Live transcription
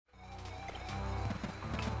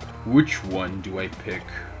Which one do I pick?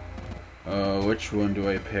 Which one do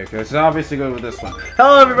I pick? Let's obviously go with this one.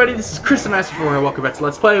 Hello everybody, this is Chris the Master 4 and welcome back to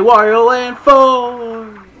Let's Play Wario Land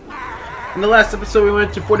 4! In the last episode we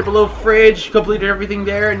went to 40 Below Fridge, completed everything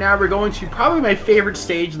there, and now we're going to probably my favorite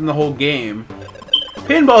stage in the whole game.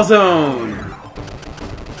 Pinball Zone!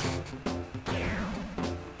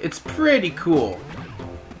 It's pretty cool.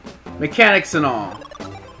 Mechanics and all.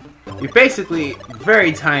 You're basically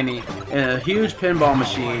very tiny in a huge pinball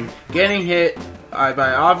machine, getting hit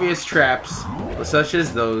by obvious traps, such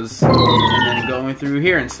as those, and then going through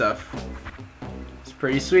here and stuff. It's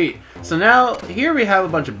pretty sweet. So now, here we have a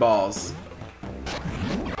bunch of balls.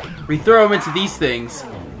 We throw them into these things,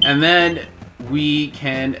 and then we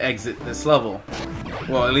can exit this level.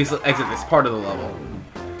 Well, at least exit this part of the level.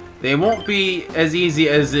 They won't be as easy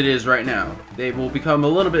as it is right now. They will become a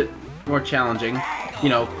little bit more challenging, you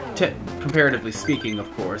know, comparatively speaking,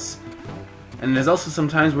 of course. And there's also some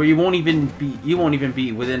times where you won't even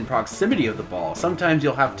be within proximity of the ball. Sometimes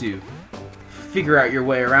you'll have to figure out your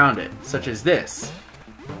way around it, such as this.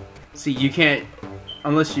 See, you can't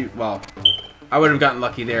unless you, well, I would have gotten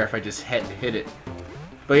lucky there if I just hit it.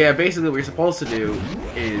 But yeah, basically what you're supposed to do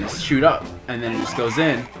is shoot up, and then it just goes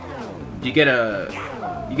in. You get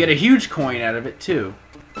a huge coin out of it too,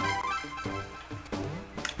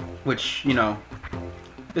 which, you know,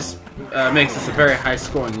 this makes this a very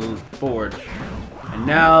high-scoring board. And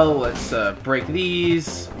now let's break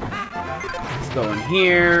these. Let's go in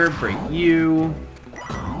here, break you,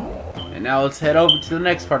 and now let's head over to the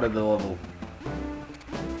next part of the level.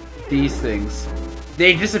 These things,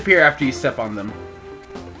 they disappear after you step on them.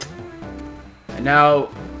 And now,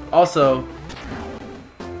 also,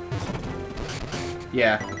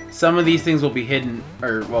 yeah, some of these things will be hidden,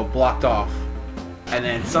 or, well, blocked off. And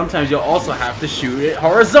then sometimes you'll also have to shoot it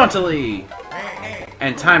horizontally!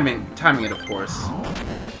 And timing it, of course.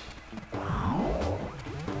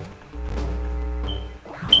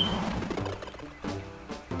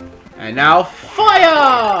 And now,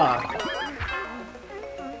 fire!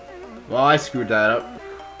 Well, I screwed that up.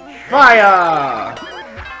 Fire!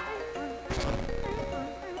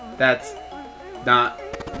 That's not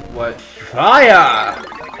what... Fire!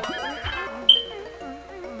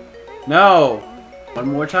 No! One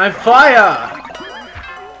more time, fire!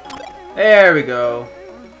 There we go.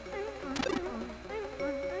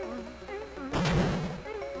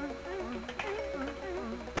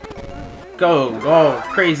 Go, go,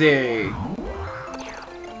 crazy!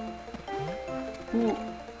 Ooh.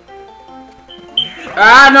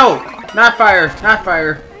 Ah, no! Not fire, not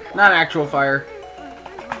fire, not actual fire.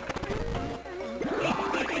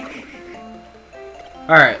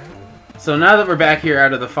 Alright, so now that we're back here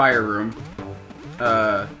out of the fire room,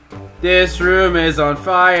 this room is on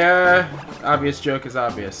fire. Obvious joke is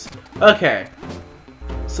obvious. Okay.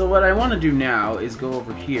 So what I want to do now is go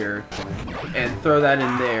over here and throw that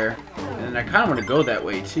in there, and I kind of want to go that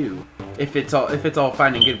way too, if it's all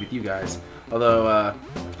fine and good with you guys. Although,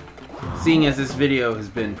 seeing as this video has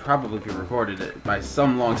been probably recorded by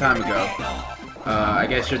some long time ago, I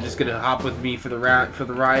guess you're just gonna hop with me for the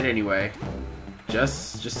ride anyway.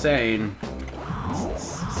 Just saying.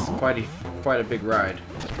 It's quite a big ride.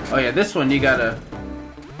 Oh yeah, this one you gotta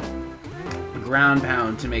ground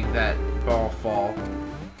pound to make that ball fall.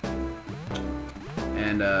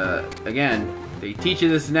 And again, they teach you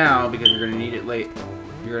this now because you're gonna need it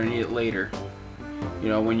later. You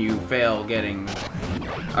know, when you fail getting.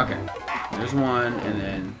 Okay, there's one, and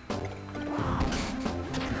then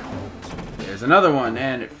there's another one,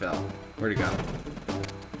 and it fell. Where'd it go?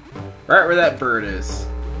 Right where that bird is.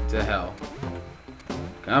 To hell.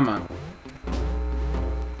 Come on.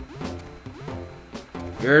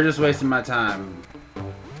 You're just wasting my time,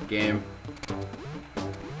 game.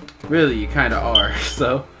 Really, you kinda are,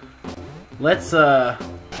 so let's ha!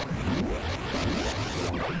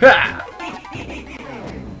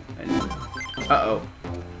 Uh-oh.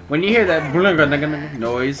 When you hear that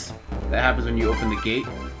noise that happens when you open the gate,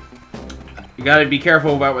 you gotta be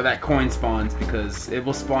careful about where that coin spawns because it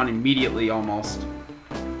will spawn immediately almost.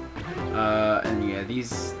 And yeah,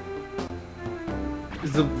 these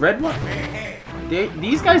is the red one.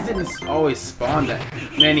 These guys didn't always spawn that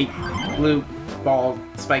many blue ball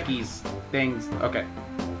spikies things. Okay.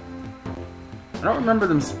 I don't remember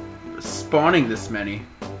them spawning this many.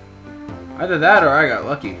 Either that or I got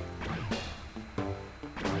lucky.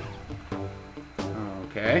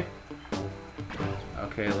 Okay.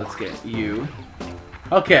 Okay, let's get you.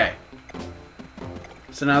 Okay.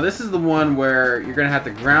 So now this is the one where you're gonna have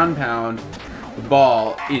to ground pound the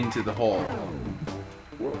ball into the hole.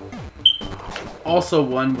 also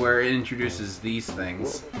one where it introduces these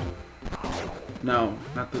things. No,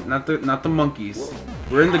 not the monkeys.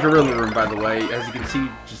 We're in the gorilla room, by the way. As you can see,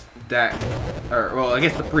 just that, or well, I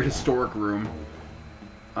guess the prehistoric room.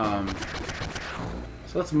 So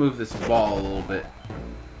let's move this ball a little bit.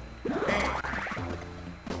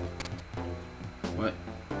 What?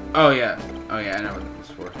 Oh yeah, I know what that was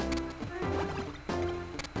for.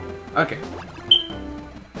 Okay.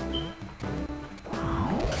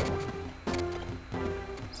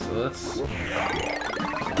 So let's...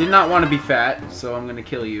 Did not want to be fat, so I'm gonna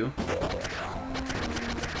kill you.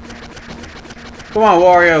 Come on,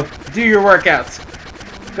 Wario! Do your workouts!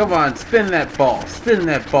 Come on, spin that ball! Spin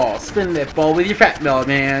that ball! Spin that ball with your fat melon,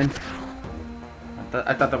 man!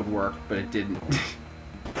 I thought that would work, but it didn't.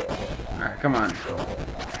 Alright, come on.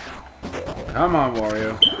 Come on,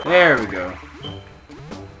 Wario. There we go.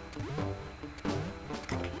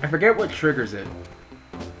 I forget what triggers it.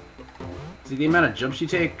 Is it the amount of jumps you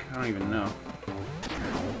take? I don't even know.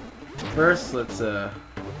 First, let's okay,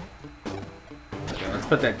 let's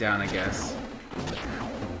put that down, I guess.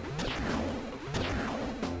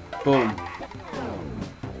 Boom.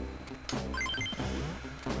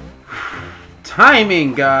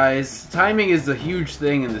 Timing, guys. Timing is a huge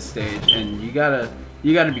thing in this stage, and you gotta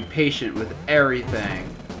be patient with everything.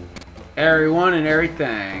 Everyone and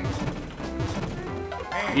everything.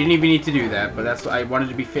 You didn't even need to do that, but that's what I wanted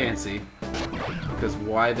to be fancy. Because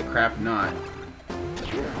why the crap not?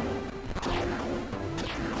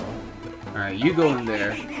 Alright, you go in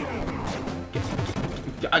there.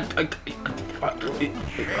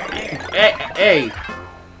 Hey!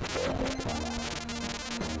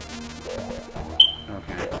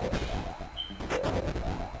 Okay.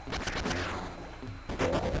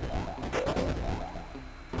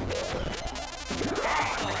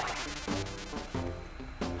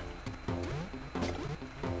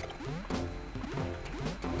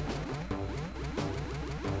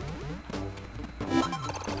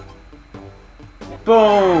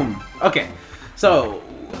 Boom! Okay, so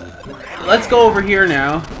let's go over here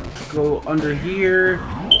now. Go under here.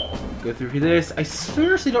 Go through this. I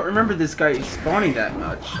seriously don't remember this guy spawning that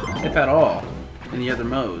much, if at all, in the other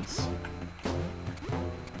modes.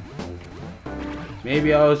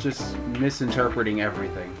 Maybe I was just misinterpreting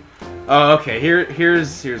everything. Oh, okay.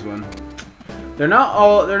 Here's one. They're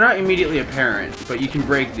not immediately apparent, but you can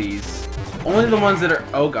break these. Only the ones that are.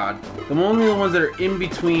 Oh god. Only the ones that are in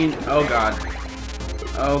between. Oh god.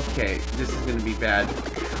 Okay, this is gonna be bad.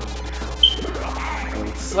 Well,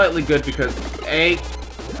 it's slightly good because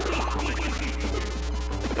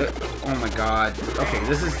oh my god. Okay,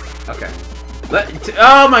 this is okay.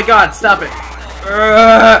 Oh my god! Stop it!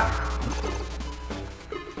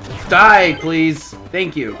 Die, please.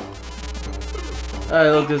 Thank you.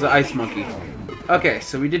 Look, there's an ice monkey. Okay,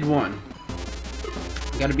 so we did one.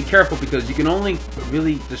 You gotta be careful because you can only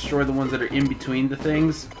really destroy the ones that are in between the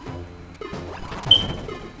things.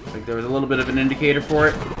 Like there was a little bit of an indicator for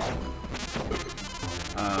it.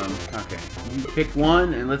 Okay. You pick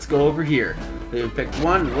one and let's go over here. They picked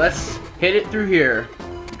one, let's hit it through here.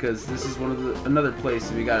 Because this is another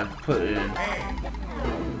place we gotta put it in.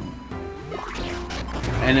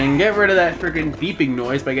 And then get rid of that freaking beeping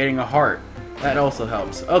noise by getting a heart. That also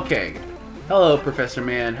helps. Okay. Hello, Professor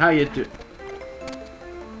Man. How you doing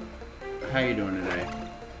today?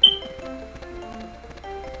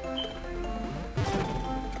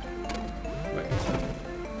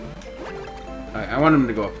 I want him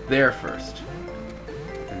to go up there first.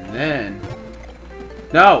 And then...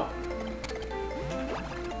 No!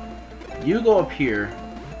 You go up here.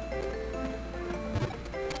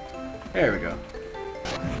 There we go.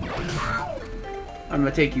 I'm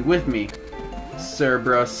gonna take you with me, sir,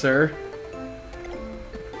 bro, sir.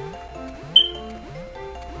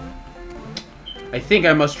 I think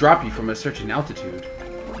I must drop you from a certain altitude.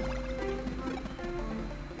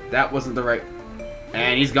 That wasn't the right...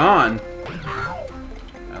 And he's gone.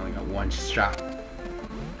 I only got one shot.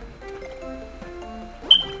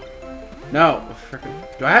 No,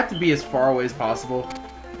 frickin'. Do I have to be as far away as possible?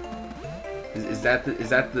 Is that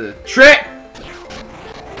the trick?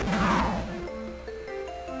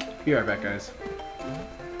 Be right back, guys.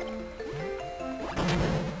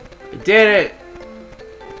 I did it!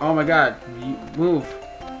 Oh my god, move.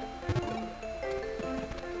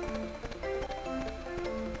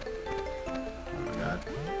 Oh my god.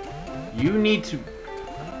 You need to...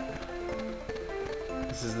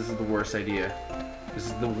 This is the worst idea. This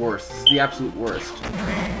is the worst. This is the absolute worst.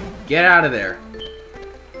 Get out of there.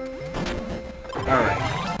 Alright.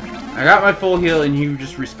 I got my full heal and you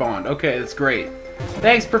just respawned. Okay, that's great.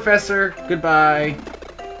 Thanks, Professor. Goodbye.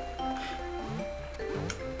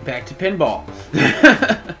 back to pinball.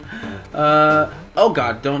 Oh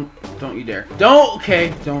god, don't you dare.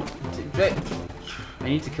 Okay, don't. I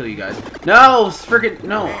need to kill you guys. No, friggin'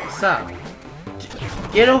 no, stop.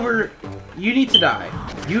 Get over. You need to die.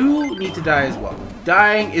 You need to die as well.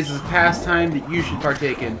 Dying is a pastime that you should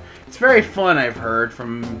partake in. It's very fun, I've heard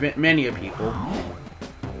from many of people.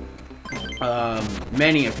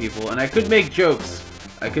 And I could make jokes.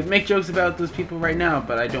 I could make jokes about those people right now,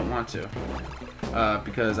 but I don't want to.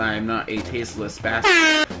 Because I am not a tasteless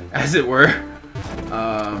bastard, as it were.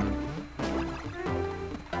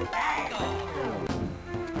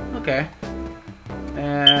 Okay.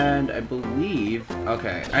 And I believe...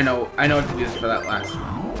 Okay, I know what to do for that last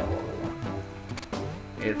one.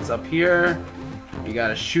 It's up here. You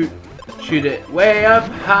gotta shoot it way up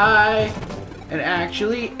high and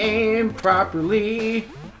actually aim properly.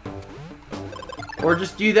 Or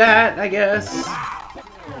just do that, I guess.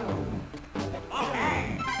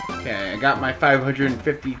 Okay, I got my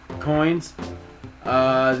 550 coins.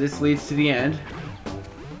 This leads to the end.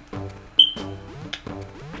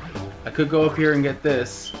 I could go up here and get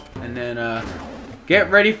this, and then get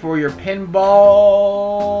ready for your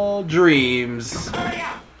pinball dreams.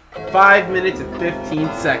 5 minutes and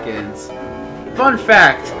 15 seconds. Fun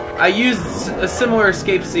fact, I used a similar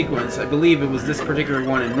escape sequence. I believe it was this particular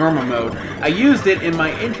one in normal mode. I used it in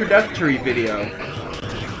my introductory video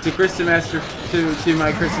to to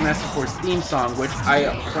my Crystal Master Force theme song, which I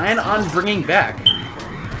plan on bringing back.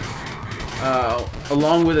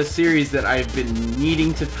 Along with a series that I've been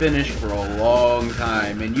needing to finish for a long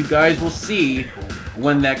time, and you guys will see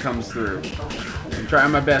when that comes through. I'm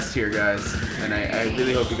trying my best here, guys, and I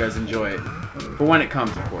really hope you guys enjoy it. For when it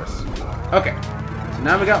comes, of course. Okay, so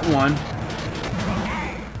now we got one,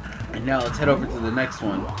 and now let's head over to the next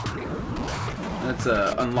one. Let's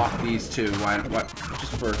unlock these two. Why?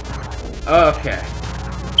 Just for... Okay.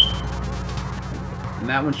 And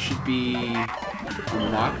that one should be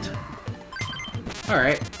unlocked.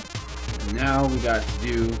 Alright. Now we got to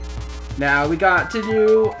do... Now we got to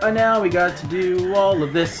do all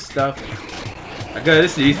of this stuff. I gotta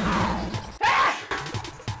sneeze.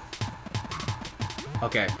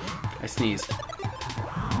 Okay. I sneezed.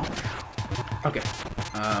 Okay.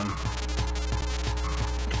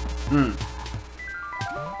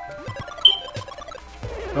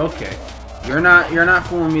 Okay. You're not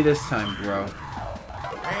fooling me this time, bro.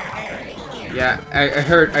 Yeah, I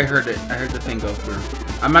heard it. I heard the thing go through.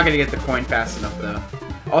 I'm not gonna get the coin fast enough though.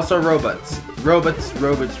 Also robots. Robots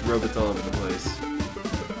all over the place.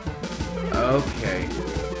 Okay.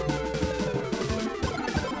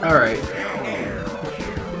 Alright.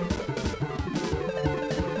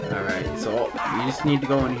 Alright, so you just need to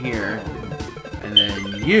go in here. And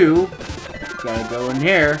then you gotta go in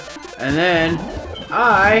here. And then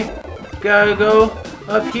I gotta go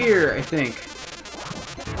up here, I think.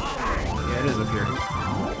 Yeah, it is up here.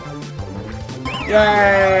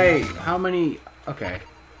 Yay! How many... Okay.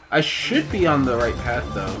 I should be on the right path,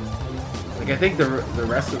 though. Like, I think the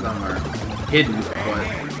rest of them are hidden, but...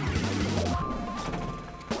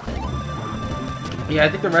 Yeah, I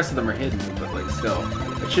think the rest of them are hidden, but, like, still.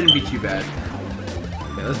 It shouldn't be too bad.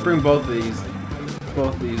 Okay, let's bring both of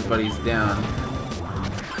these buddies down.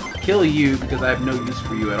 Kill you, because I have no use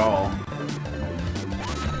for you at all.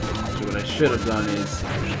 So what I should have done is...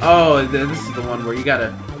 Oh, this is the one where you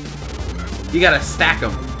gotta stack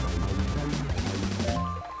them.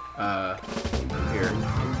 Here.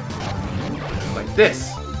 Like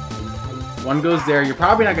this. One goes there. You're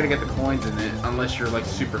probably not gonna get the coins in it, unless you're, like,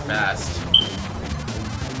 super fast.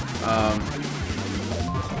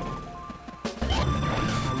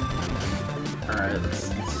 Alright, let's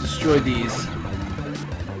destroy these.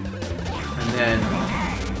 And then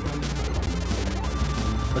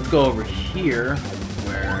let's go over here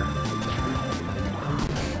where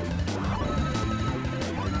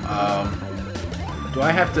do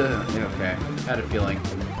I have to... Okay, had a feeling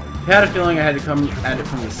I had to come at it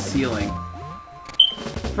from the ceiling.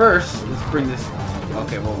 First, let's bring this...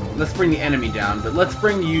 Okay, well, let's bring the enemy down, but let's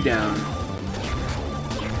bring you down.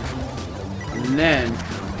 And then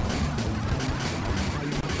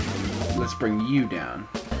let's bring you down.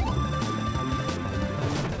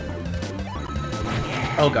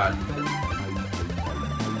 Oh god.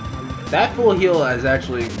 That full heal is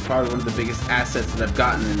actually probably one of the biggest assets that I've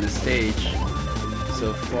gotten in this stage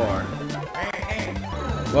so far.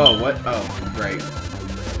 Whoa, what? Oh, right.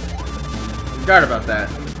 Forgot about that.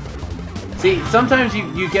 See, sometimes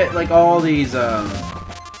you get like all these,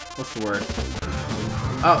 what's the word?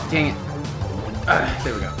 Oh, dang it.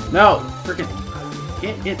 There we go. No! Frickin'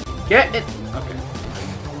 get it! Get it! Okay.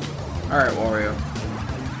 Alright, Wario.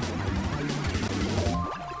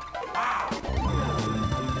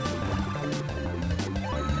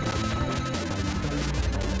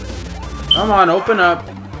 Come on, open up.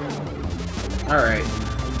 Alright.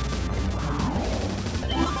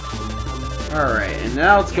 Alright, and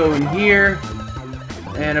now let's go in here.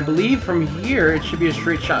 And I believe from here it should be a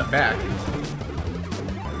straight shot back.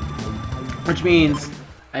 Which means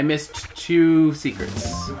I missed 2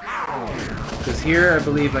 secrets. Because here, I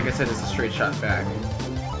believe, like I said, it's a straight shot back.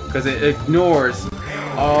 Because it ignores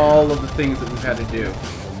all of the things that we've had to do.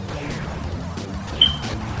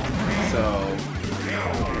 So,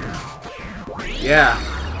 yeah.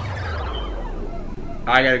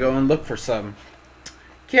 I gotta go and look for some.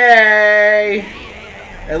 Okay!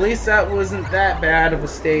 At least that wasn't that bad of a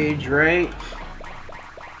stage, right?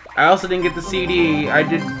 I also didn't get the CD. I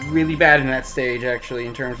did really bad in that stage, actually,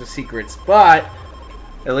 in terms of secrets. But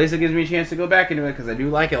at least it gives me a chance to go back into it, because I do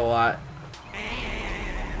like it a lot.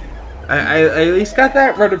 I at least got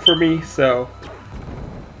that running for me, so...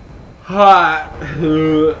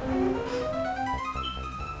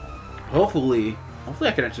 Hopefully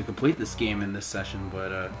I can actually complete this game in this session,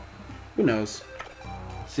 but who knows.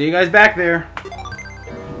 See you guys back there.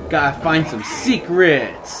 Gotta find some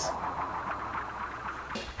secrets.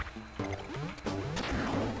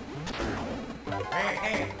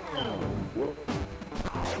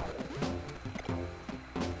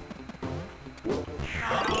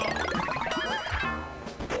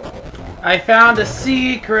 I found a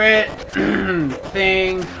secret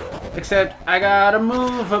thing, except I gotta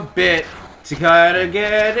move a bit to kinda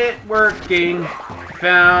get it working.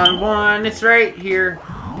 Found one, it's right here.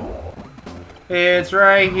 It's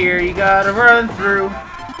right here, you gotta run through.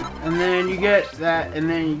 And then you get that, and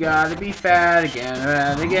then you gotta be fat again,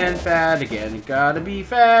 fat again, fat again. You gotta be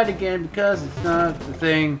fat again because it's not the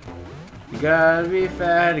thing. You gotta be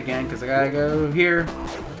fat again because I gotta go here.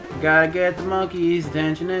 Gotta get the monkey's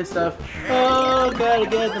attention and stuff. Oh, gotta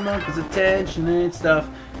get the monkey's attention and stuff.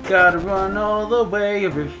 Gotta run all the way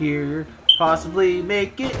over here. Possibly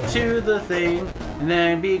make it to the thing. And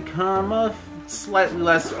then become a slightly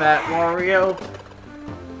less fat Wario.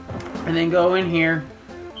 And then go in here.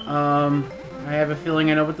 I have a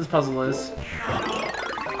feeling I know what this puzzle is.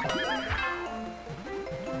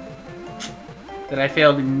 That I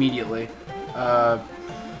failed immediately.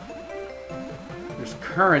 There's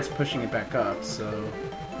currents pushing it back up, so...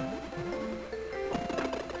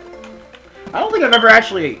 I don't think I've ever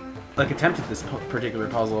actually, like, attempted this particular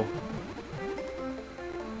puzzle.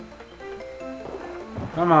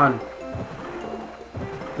 Come on.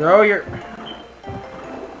 Throw your...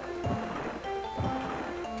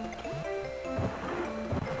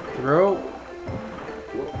 Throw...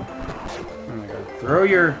 Oh my god. Throw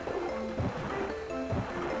your...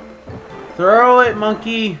 Throw it,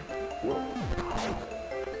 monkey!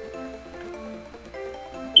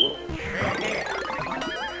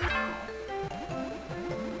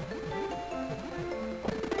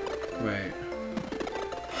 Wait.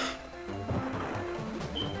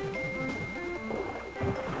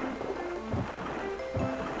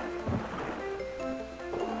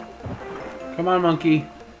 Come on, monkey.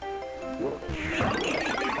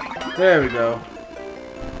 There we go.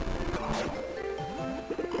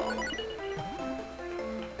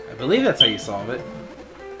 I believe that's how you solve it.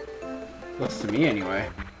 Looks to me anyway.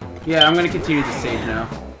 Yeah, I'm gonna continue the stage now.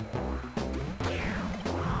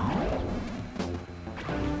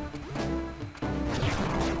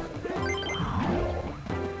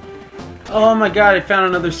 Oh my god, I found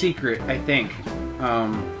another secret, I think.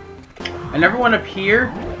 I never went up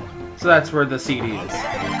here, so that's where the CD is.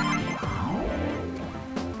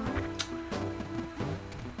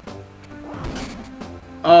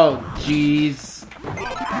 Oh, jeez.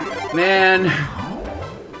 Man.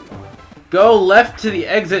 Go left to the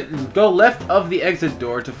exit. Go left of the exit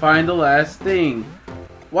door to find the last thing.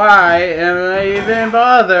 Why am I even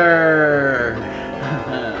bothered?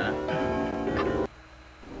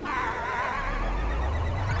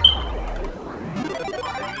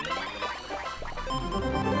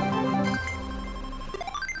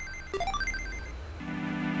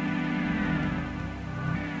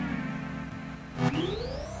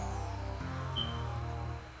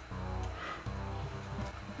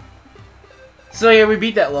 So yeah, we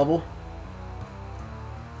beat that level.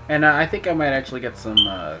 And I think I might actually get some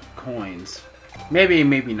coins. Maybe,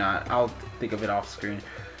 maybe not. I'll think of it off screen.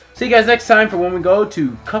 See you guys next time for when we go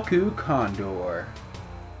to Cuckoo Condor.